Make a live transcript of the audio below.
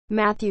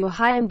Matthew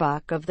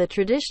Heimbach of the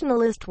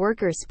Traditionalist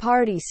Workers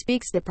Party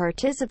speaks to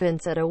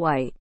participants at a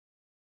white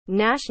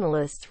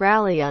nationalist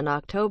rally on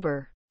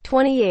October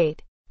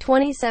 28,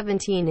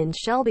 2017 in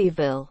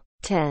Shelbyville,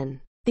 Tenn.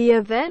 The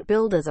event,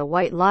 billed as a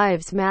White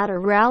Lives Matter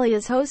rally,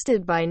 is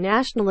hosted by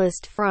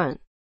Nationalist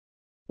Front,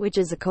 which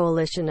is a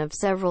coalition of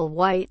several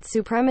white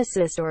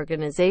supremacist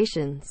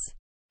organizations.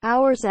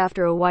 Hours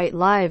after a White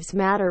Lives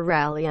Matter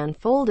rally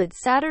unfolded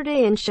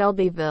Saturday in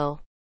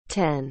Shelbyville,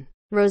 Tenn,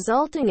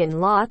 resulting in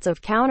lots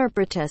of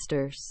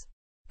counterprotesters,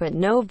 but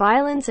no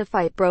violence. A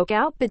fight broke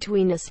out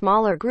between a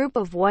smaller group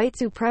of white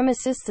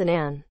supremacists and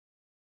an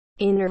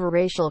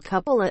interracial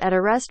couple at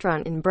a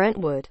restaurant in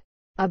Brentwood,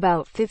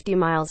 about 50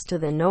 miles to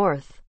the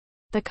north.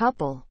 The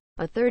couple,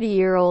 a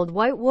 30-year-old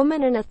white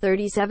woman and a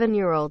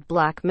 37-year-old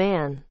black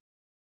man,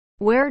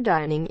 were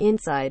dining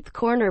inside the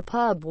corner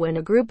pub when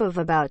a group of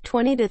about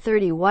 20 to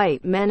 30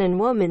 white men and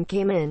women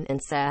came in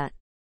and sat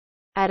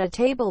at a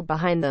table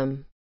behind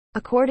them.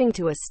 According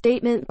to a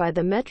statement by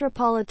the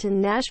Metropolitan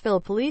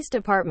Nashville Police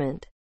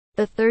Department,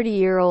 the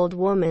 30-year-old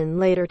woman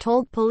later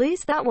told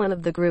police that one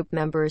of the group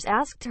members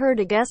asked her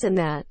to guess and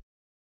that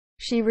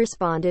she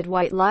responded,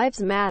 "White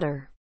Lives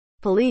Matter."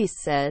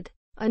 Police said.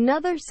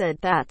 Another said,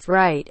 "That's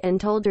right," and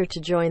told her to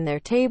join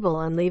their table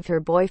and leave her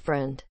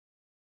boyfriend.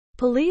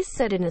 Police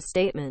said in a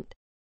statement.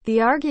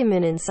 The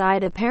argument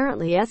inside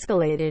apparently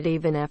escalated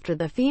even after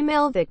the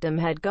female victim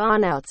had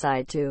gone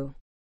outside to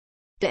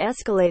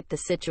de-escalate the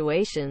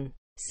situation.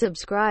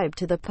 Subscribe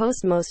to the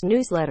Post-Most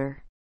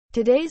newsletter.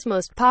 Today's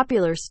most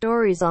popular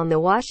stories on the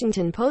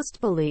Washington Post.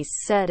 Police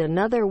said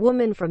another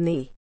woman from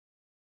the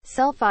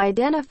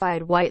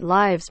self-identified White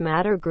Lives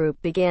Matter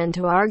group began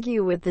to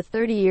argue with the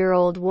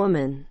 30-year-old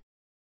woman,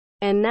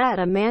 and that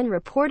a man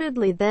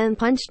reportedly then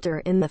punched her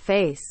in the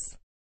face,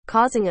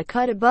 causing a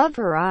cut above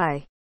her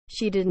eye.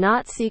 She did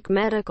not seek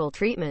medical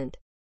treatment.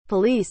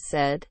 Police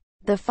said.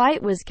 The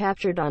fight was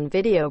captured on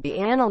video by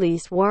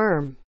Annalise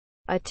Worm,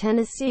 a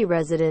Tennessee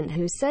resident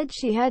who said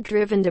she had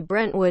driven to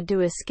Brentwood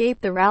to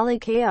escape the rally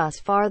chaos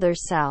farther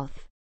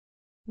south.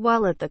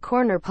 While at the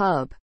corner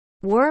pub,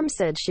 Worm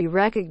said she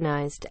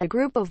recognized a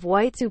group of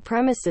white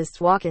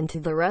supremacists walk into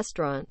the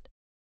restaurant.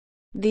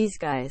 These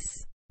guys,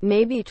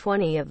 maybe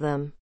 20 of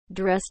them,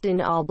 dressed in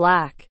all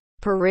black,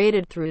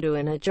 paraded through to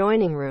an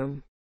adjoining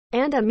room,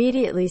 and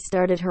immediately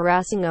started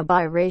harassing a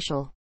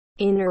biracial,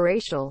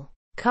 interracial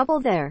couple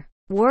there.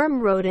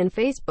 Worm wrote in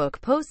Facebook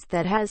post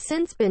that has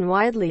since been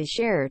widely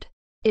shared.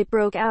 It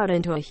broke out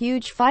into a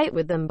huge fight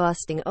with them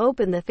busting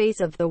open the face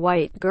of the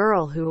white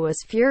girl who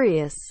was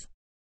furious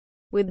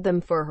with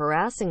them for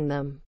harassing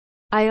them.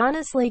 "I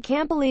honestly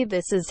can't believe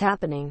this is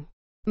happening.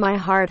 My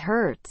heart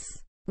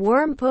hurts."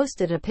 Worm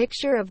posted a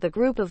picture of the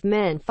group of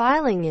men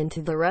filing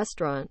into the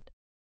restaurant,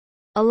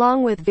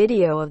 along with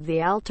video of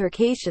the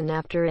altercation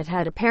after it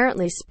had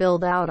apparently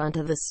spilled out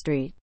onto the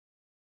street.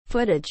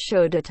 Footage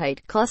showed a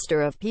tight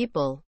cluster of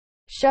people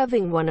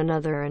shoving one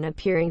another and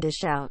appearing to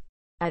shout.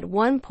 At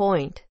one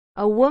point,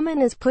 a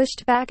woman is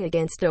pushed back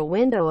against a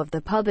window of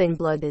the pub and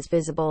blood is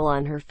visible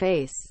on her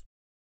face.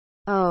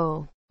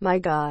 "Oh my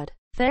God,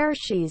 there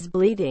she's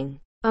bleeding,"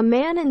 a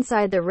man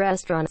inside the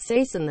restaurant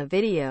says in the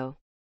video.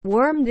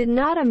 Worm did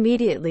not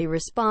immediately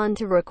respond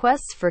to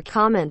requests for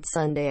comment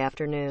Sunday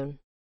afternoon.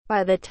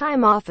 By the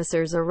time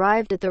officers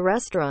arrived at the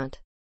restaurant,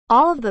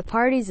 all of the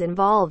parties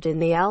involved in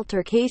the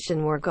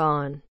altercation were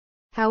gone.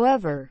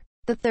 However,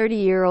 the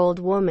 30-year-old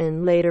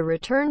woman later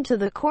returned to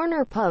the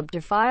corner pub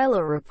to file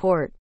a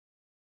report.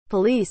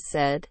 Police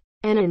said.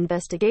 An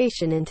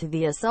investigation into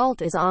the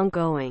assault is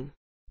ongoing.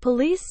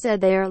 Police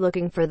said they are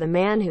looking for the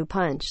man who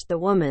punched the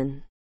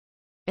woman,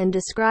 and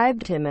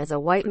described him as a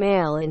white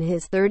male in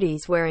his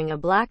 30s wearing a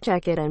black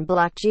jacket and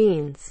black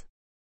jeans.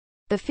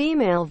 The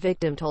female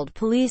victim told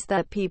police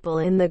that people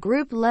in the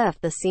group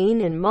left the scene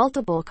in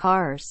multiple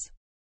cars,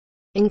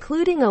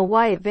 including a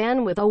white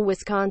van with a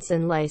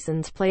Wisconsin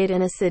license plate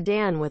and a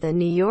sedan with a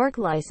New York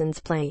license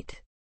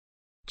plate.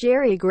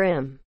 Jerry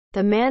Grimm,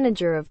 the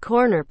manager of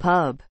Corner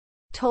Pub,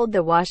 told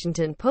the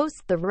Washington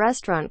Post the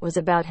restaurant was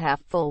about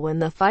half full when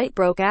the fight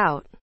broke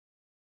out.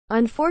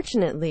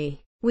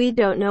 "Unfortunately, we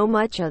don't know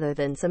much other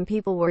than some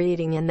people were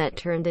eating and that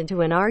turned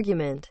into an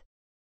argument,"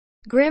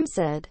 Grimm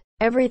said.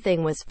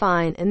 "Everything was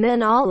fine and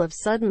then all of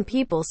a sudden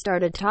people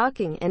started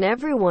talking and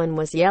everyone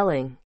was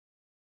yelling."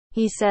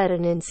 He said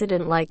an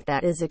incident like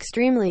that is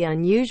extremely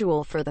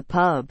unusual for the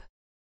pub.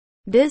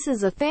 "This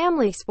is a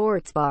family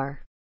sports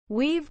bar.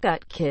 We've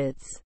got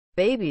kids,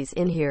 babies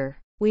in here.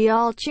 We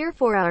all cheer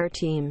for our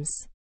teams,"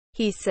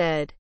 he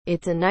said.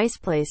 "It's a nice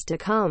place to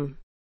come."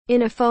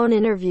 In a phone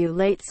interview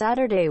late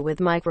Saturday with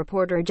Mike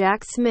reporter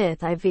Jack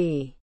Smith,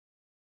 IV,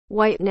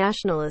 white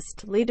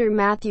nationalist leader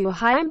Matthew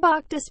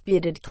Heimbach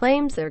disputed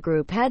claims their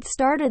group had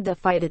started the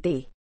fight at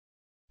the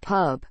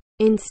pub,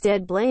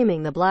 instead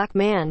blaming the black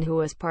man who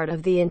was part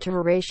of the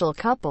interracial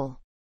couple.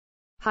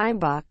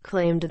 Heimbach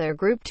claimed their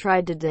group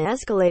tried to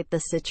de-escalate the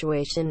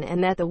situation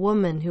and that the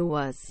woman who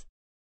was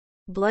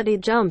bloody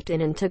jumped in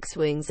and took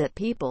swings at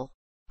people.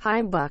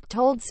 Heimbach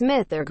told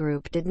Smith their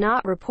group did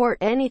not report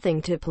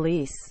anything to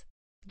police.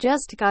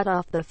 Just got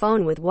off the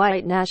phone with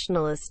white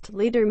nationalist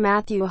leader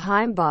Matthew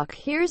Heimbach.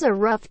 Here's a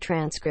rough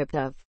transcript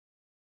of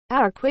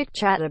our quick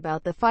chat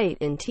about the fight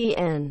in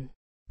Tenn.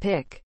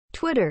 Pic.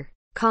 Twitter.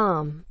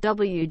 Com.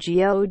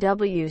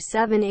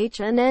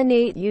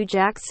 WGOW7HNN8U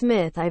Jack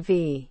Smith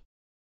IV.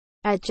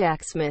 At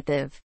Jack Smith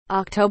IV.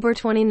 October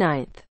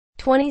 29,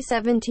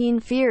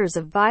 2017. Fears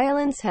of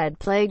violence had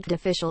plagued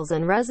officials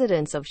and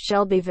residents of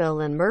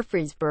Shelbyville and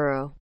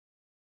Murfreesboro,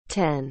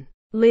 Tenn,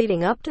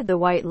 leading up to the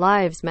White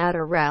Lives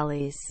Matter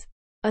rallies.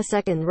 A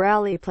second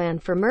rally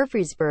planned for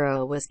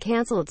Murfreesboro was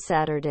cancelled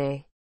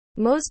Saturday.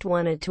 Most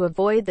wanted to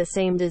avoid the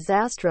same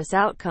disastrous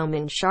outcome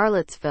in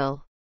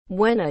Charlottesville,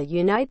 when a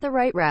Unite the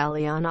Right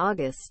rally on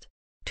August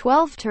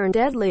 12 turned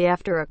deadly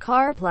after a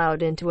car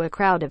plowed into a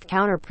crowd of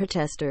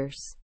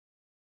counter-protesters,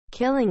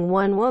 killing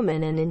one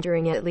woman and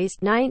injuring at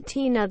least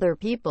 19 other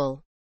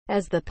people.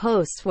 As the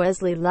Post's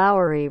Wesley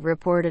Lowery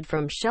reported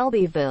from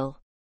Shelbyville,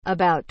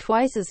 about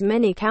twice as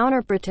many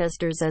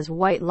counter-protesters as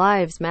White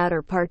Lives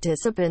Matter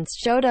participants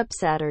showed up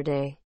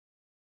Saturday,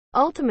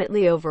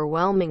 ultimately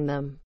overwhelming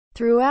them.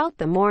 Throughout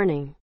the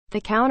morning, the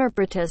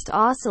counter-protest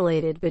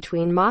oscillated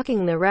between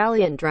mocking the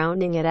rally and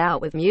drowning it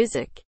out with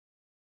music.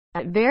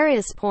 At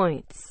various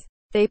points,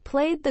 they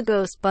played the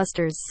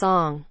Ghostbusters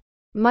song,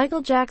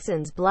 Michael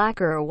Jackson's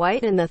Black or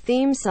White, and the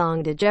theme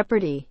song to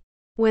Jeopardy!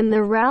 When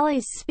the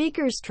rally's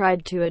speakers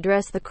tried to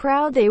address the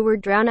crowd, they were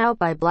drowned out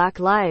by Black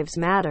Lives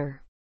Matter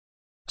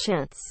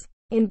chants.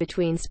 In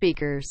between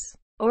speakers,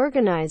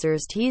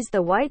 organizers teased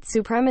the white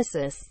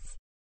supremacists.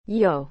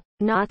 "Yo,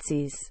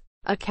 Nazis!"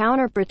 a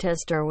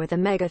counter-protester with a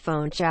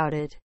megaphone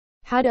shouted.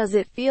 "How does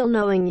it feel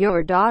knowing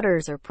your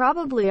daughters are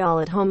probably all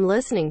at home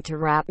listening to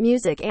rap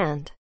music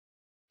and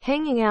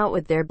hanging out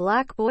with their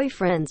black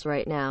boyfriends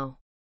right now?"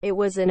 It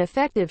was an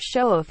effective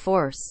show of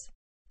force.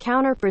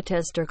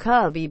 Counter-protester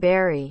Cubby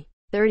Berry,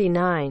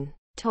 39,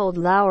 told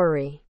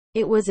Lowery,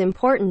 "It was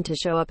important to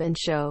show up and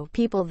show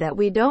people that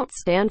we don't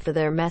stand for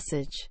their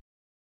message."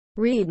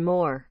 Read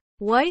more.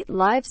 White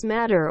Lives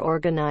Matter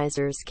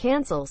organizers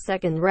cancel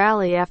second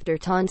rally after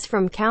taunts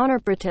from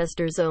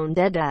counter-protesters own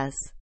dead as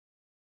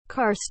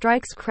car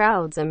strikes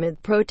crowds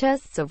amid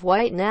protests of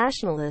white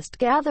nationalist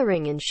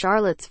gathering in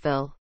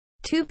Charlottesville.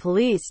 2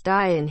 police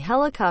die in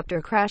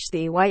helicopter crash.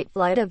 The white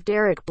flight of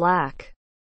Derek Black.